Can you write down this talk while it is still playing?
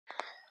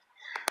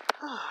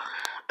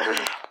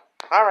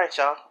Alright,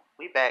 y'all.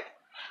 We back.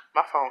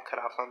 My phone cut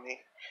off on me.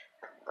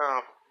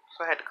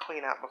 So I had to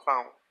clean out my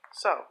phone.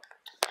 So,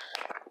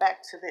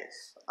 back to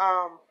this.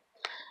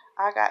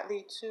 I got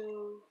the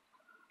two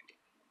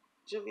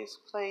Juvia's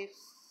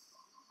Place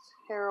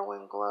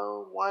Heroin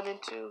Glow 1 and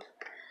 2.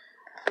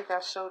 I think I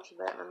showed you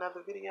that in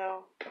another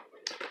video.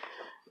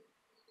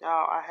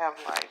 Y'all, I have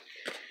like,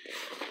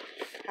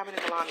 how many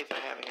Milanis I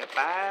have in here?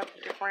 5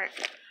 different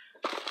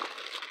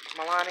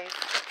Milanis.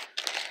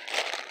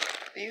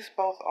 These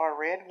both are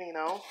red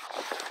vino.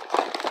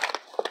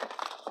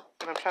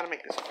 And I'm trying to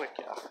make this quick,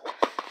 y'all.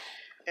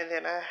 And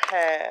then I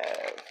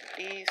have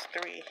these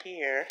 3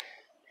 here.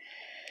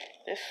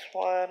 This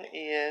one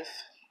is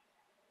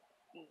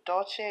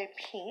Dolce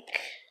Pink.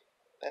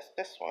 That's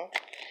this one.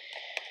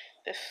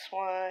 This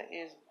one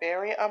is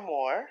Berry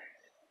Amore.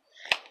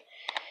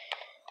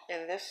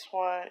 And this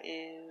one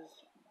is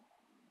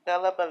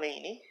Bella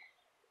Bellini.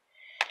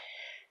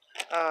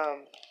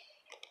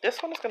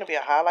 This one is going to be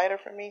a highlighter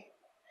for me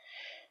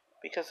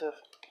because of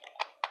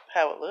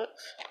how it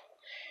looks.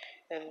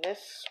 And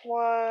this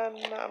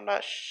one, I'm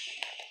not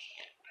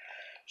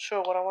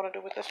sure what I want to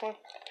do with this one.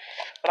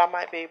 But I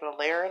might be able to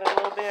layer it a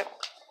little bit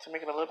to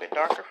make it a little bit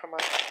darker for my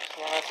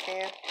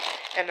skin.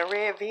 And the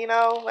red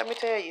vino, let me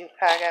tell you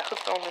how I got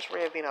hooked on this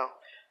red vino.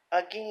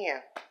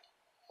 Again,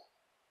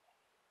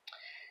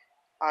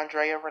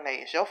 Andrea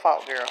Renee, it's your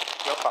fault, girl.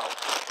 Your fault.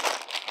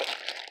 But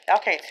y'all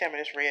can't tell me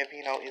this red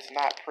vino is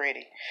not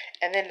pretty.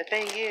 And then the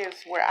thing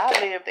is, where I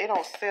live, they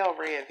don't sell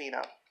red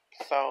vino.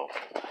 So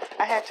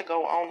I had to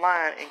go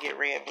online and get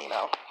red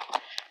vino.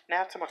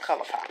 Now to my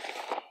color pocket.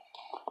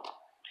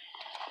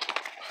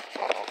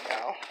 Hold on,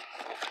 y'all.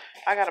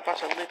 I got a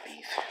bunch of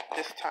lippies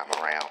this time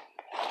around.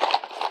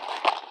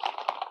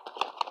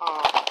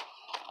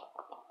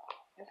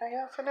 Anything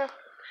else in there?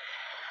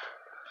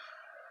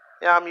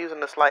 Yeah, I'm using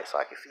this light so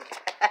I can see.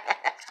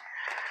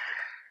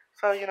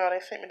 So, you know, they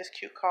sent me this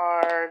cute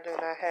card, and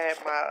I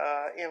had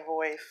my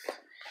invoice.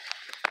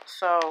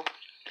 So,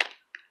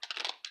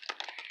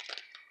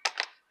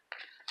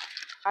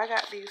 I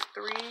got these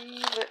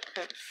 3 lip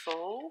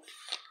pencils.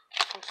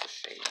 What's the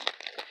shade?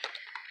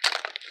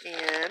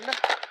 And,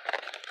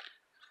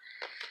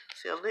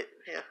 see a lip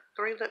here.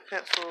 3 lip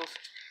pencils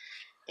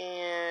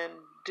in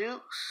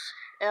Dukes,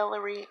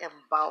 Ellery, and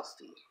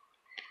Bossy.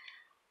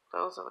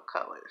 Those are the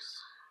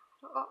colors.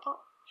 I'm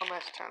going to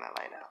have to turn that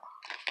light out.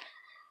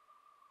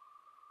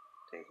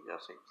 There you go,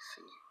 so you can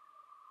see.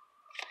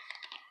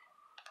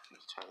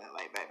 Let's turn that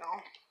light back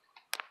on.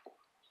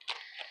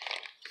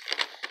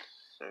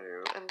 So,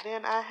 and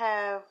then I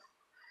have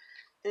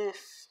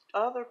this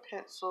other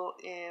pencil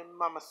in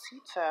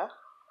Mamacita.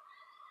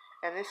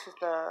 And this is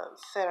the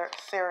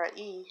Sarah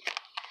E.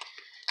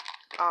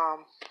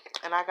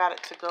 And I got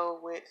it to go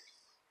with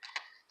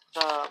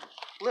the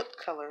lip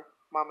color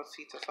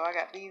Mamacita. So I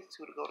got these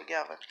 2 to go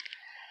together.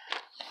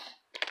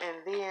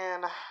 And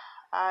then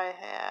I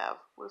have,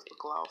 where's the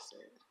gloss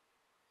in?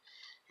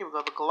 Here we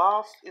go. The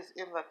gloss is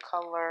in the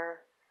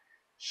color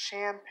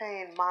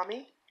Champagne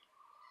Mommy.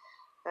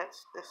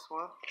 That's this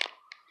one.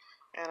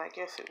 And I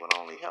guess it would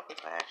only help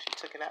if I actually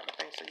took it out of the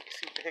thing so you can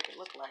see what the heck it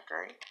looked like,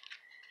 right?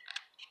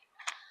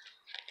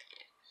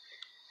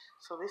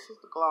 So this is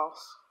the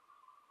gloss.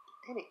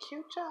 Ain't it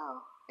cute,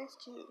 y'all? It's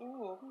cute.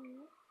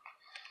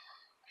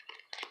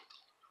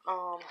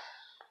 Hold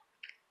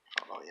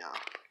on, y'all.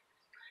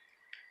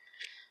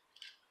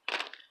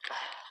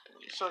 Let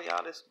me show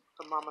y'all this,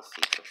 the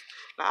Mamacita.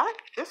 Now,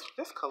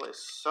 this color is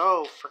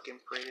so freaking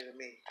pretty to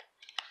me.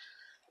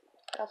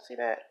 Y'all see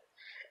that?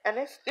 And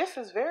this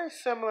is very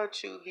similar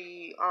to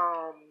the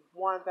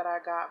one that I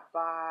got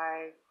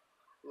by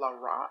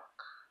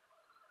Lorac.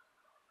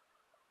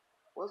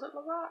 Was it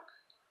Lorac?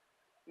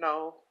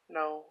 No,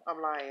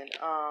 I'm lying.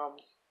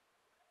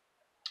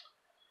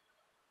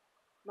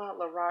 Not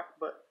Lorac,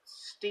 but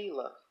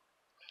Stila.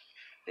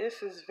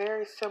 This is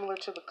very similar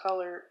to the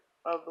color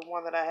of the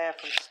one that I have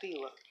from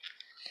Stila.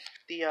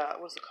 The,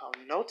 what's it called?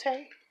 Note,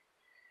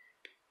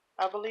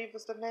 I believe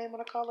is the name of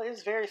the color.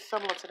 It's very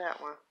similar to that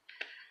one.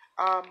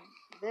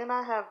 Then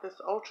I have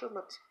this ultra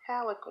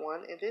metallic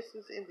one, and this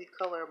is in the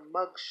color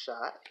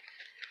Mugshot.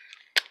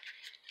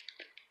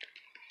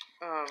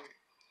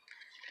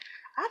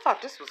 I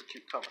thought this was a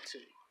cute color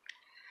too.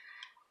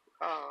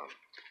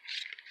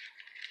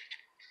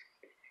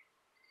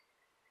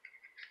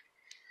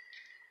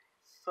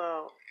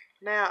 So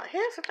now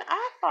here's the thing.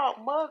 I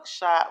thought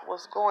Mugshot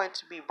was going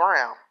to be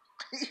brown.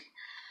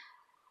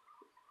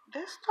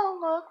 This don't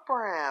look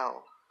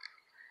brown.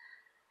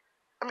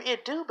 I mean,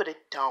 it do, but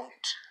it don't.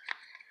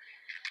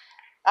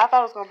 I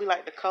thought it was gonna be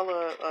like the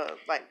color,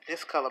 like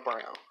this color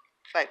brown,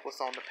 like what's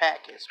on the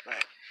package.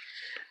 But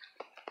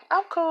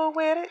I'm cool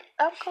with it.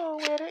 I'm cool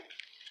with it.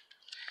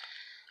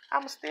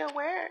 I'ma still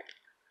wear it.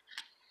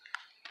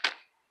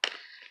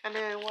 And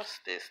then what's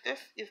this? This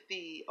is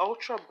the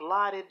Ultra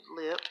Blotted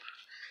Lip.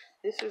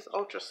 This is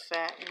Ultra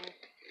Satin.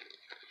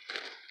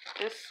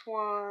 This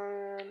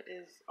one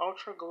is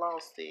Ultra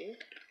Glossy.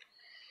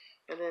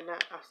 And then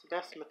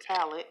that's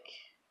metallic.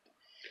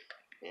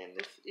 And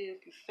this is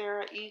the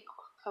Sarah E.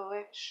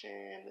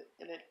 collection,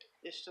 and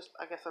it's just,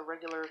 I guess, a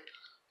regular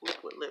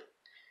liquid lip.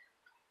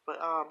 But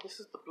this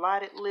is the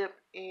Blotted Lip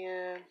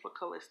in, what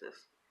color is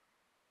this?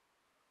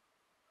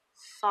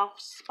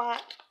 Soft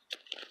Spot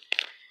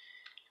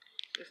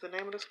is the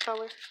name of this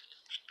color.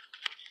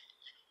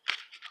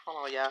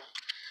 Hold on, y'all.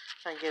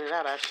 If I can get it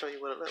out, I'll show you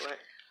what it looks like.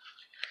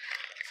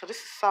 So this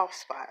is Soft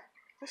Spot.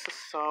 This is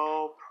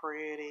so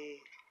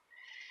pretty.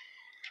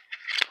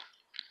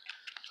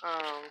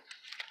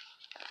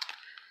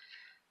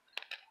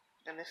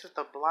 And this is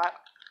the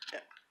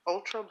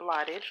Ultra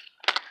Blotted.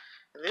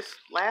 And this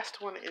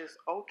last one is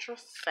Ultra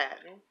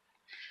Satin.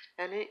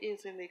 And it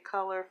is in the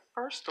color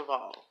First of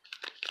All.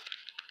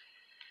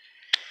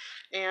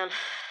 And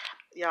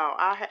y'all,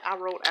 I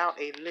wrote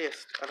out a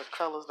list of the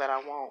colors that I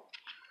want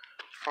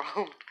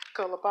from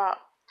ColourPop.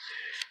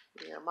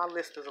 Yeah, my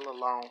list is a little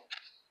long.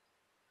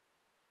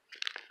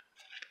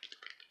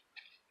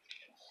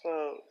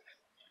 So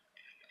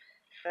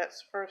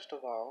that's First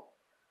of All.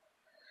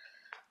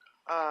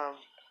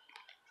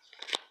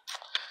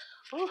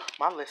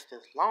 My list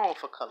is long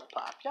for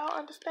ColourPop. Y'all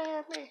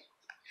understand me?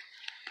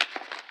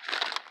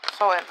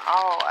 So in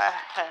all, I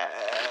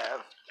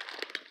have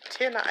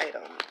 10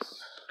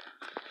 items.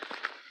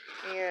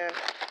 And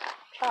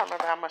I'm trying to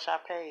remember how much I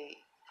paid.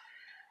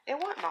 It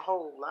wasn't a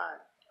whole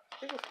lot.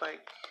 It was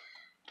like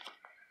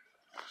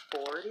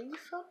 40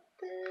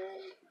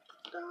 something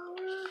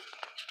dollars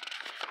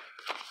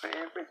for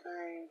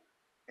everything.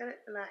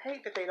 And I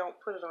hate that they don't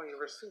put it on your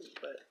receipt,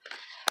 but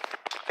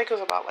I think it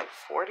was about like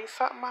 40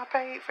 something I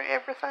paid for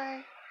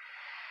everything.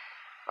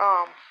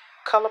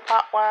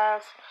 ColourPop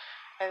wise.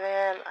 And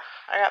then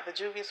I got the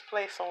Juvia's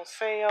Place on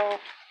sale.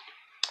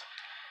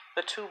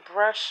 The 2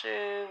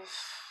 brushes.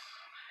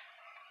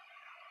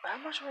 How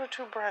much were the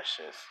 2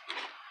 brushes?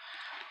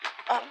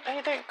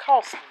 They didn't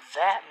cost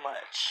that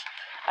much.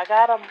 I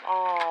got them.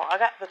 I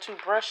got the 2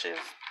 brushes,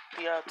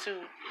 the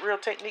 2 Real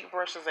Technique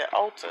brushes at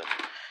Ulta.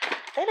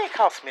 They didn't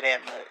cost me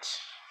that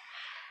much.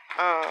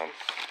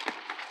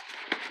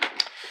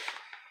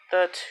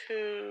 The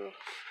 2.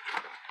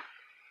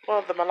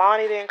 Well, the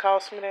Milani didn't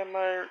cost me that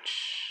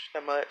much.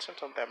 I'm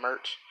talking about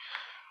merch.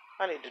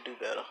 I need to do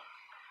better.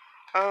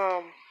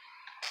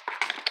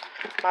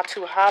 My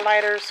 2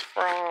 highlighters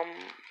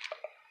from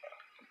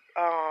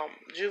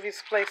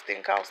Juvia's Place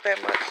didn't cost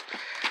that much.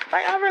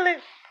 Like, I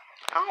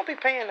don't be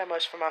paying that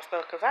much for my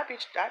stuff, because I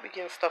be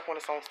getting stuff when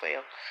it's on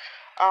sale.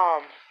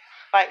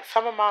 Like,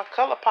 some of my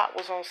ColourPop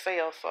was on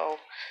sale, so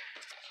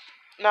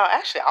no,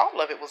 actually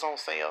all of it was on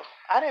sale.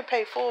 I didn't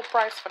pay full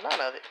price for none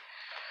of it.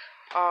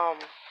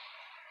 And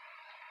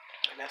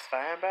that's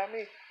fine by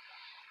me.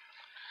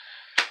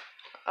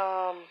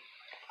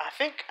 I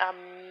think I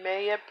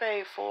may have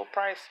paid full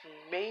price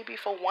maybe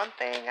for one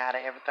thing out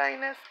of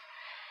everything that's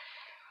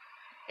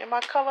in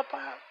my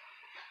ColourPop.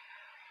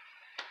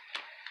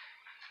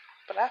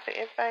 But I think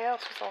everything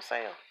else was on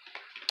sale.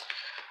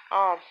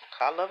 I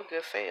love a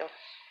good sale.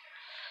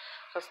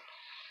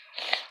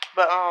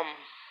 But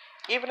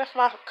even if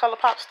my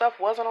ColourPop stuff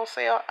wasn't on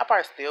sale, I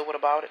probably still would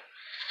have bought it.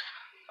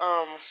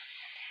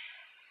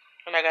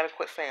 And I gotta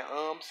quit saying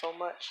so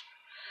much.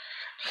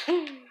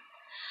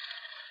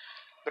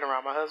 Been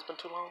around my husband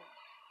too long.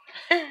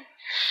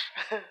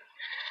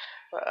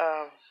 But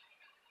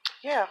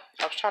yeah,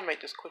 I was trying to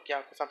make this quick,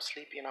 y'all, because I'm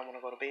sleepy and I want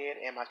to go to bed,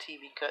 and my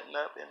TV cutting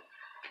up, and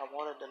I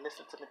wanted to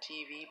listen to my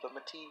TV, but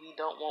my TV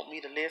don't want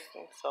me to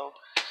listen. So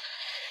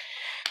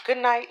good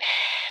night.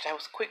 That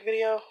was a quick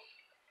video.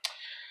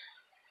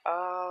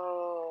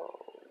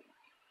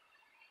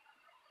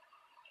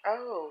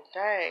 Oh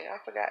dang, I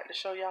forgot to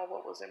show y'all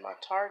what was in my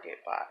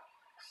Target box.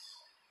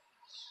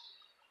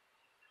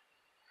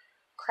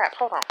 Crap,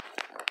 hold on.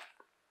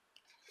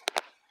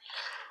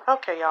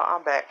 Okay, y'all,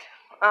 I'm back.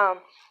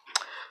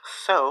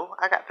 So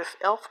I got this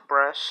e.l.f.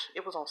 brush.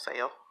 It was on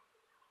sale.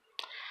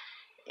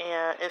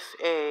 And it's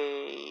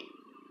a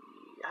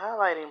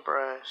highlighting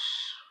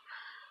brush.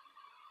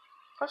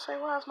 I say,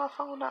 why is my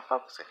phone not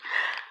focusing?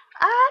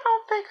 I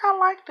don't think I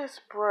like this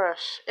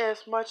brush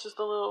as much as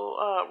the little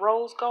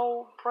rose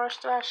gold brush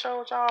that I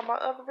showed y'all in my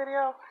other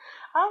video.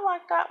 I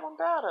like that one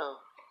better.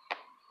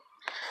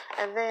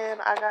 And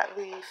then I got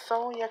the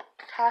Sonia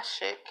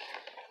Kashuk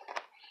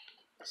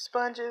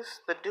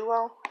sponges, the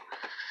duo.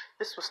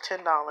 This was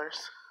 $10.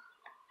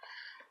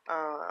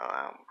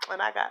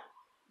 And I got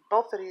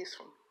both of these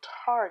from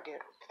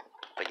Target.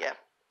 But yeah,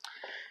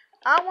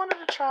 I wanted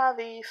to try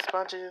these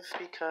sponges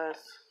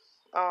because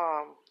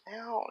ow,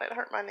 that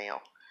hurt my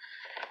nail.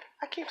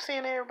 I keep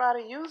seeing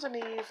everybody using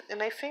these,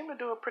 and they seem to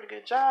do a pretty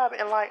good job.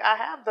 And like, I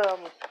have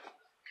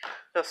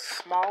the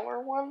smaller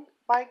one.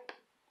 Like,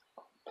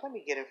 let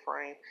me get it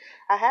framed.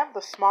 I have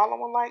the smaller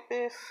one like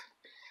this,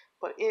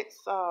 but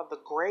it's the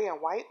gray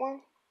and white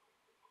one,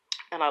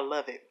 and I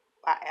love it.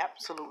 I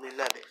absolutely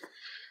love it.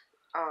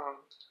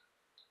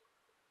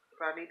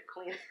 But I need to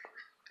clean it.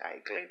 I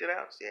ain't cleaned it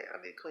out yet. I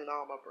need to clean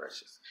all my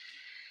brushes.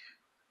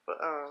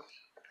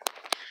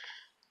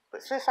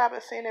 But since I've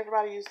been seeing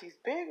everybody use these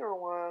bigger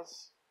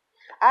ones,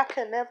 I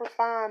could never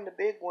find the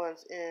big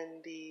ones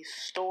in the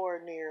store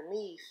near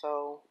me.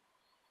 So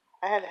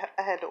I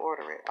had to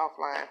order it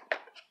offline.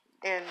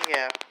 And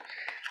yeah,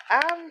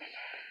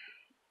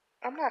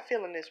 I'm not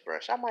feeling this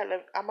brush. I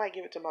might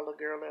give it to my little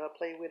girl, let her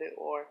play with it,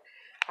 or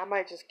I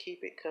might just keep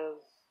it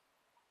because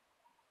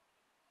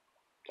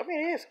I mean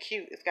it is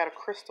cute. It's got a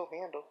crystal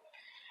handle.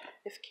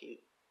 It's cute.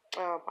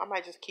 I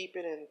might just keep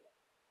it and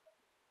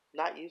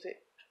not use it.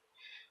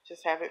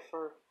 Just have it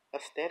for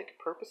aesthetic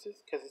purposes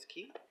because it's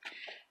cute.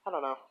 I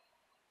don't know.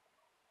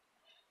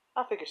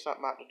 I'll figure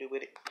something out to do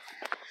with it.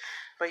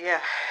 But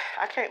yeah,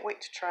 I can't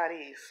wait to try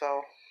these.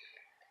 So,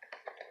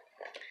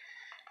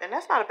 and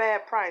that's not a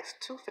bad price.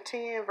 2 for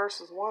 $10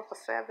 versus 1 for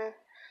 $7.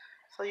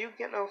 So you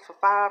get them for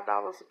 $5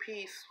 a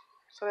piece.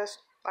 So that's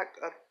like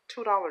a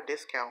 $2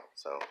 discount.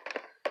 So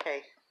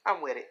hey,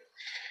 I'm with it.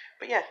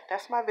 But yeah,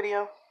 that's my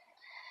video.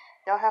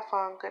 Y'all have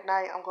fun. Good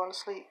night. I'm going to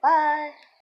sleep. Bye.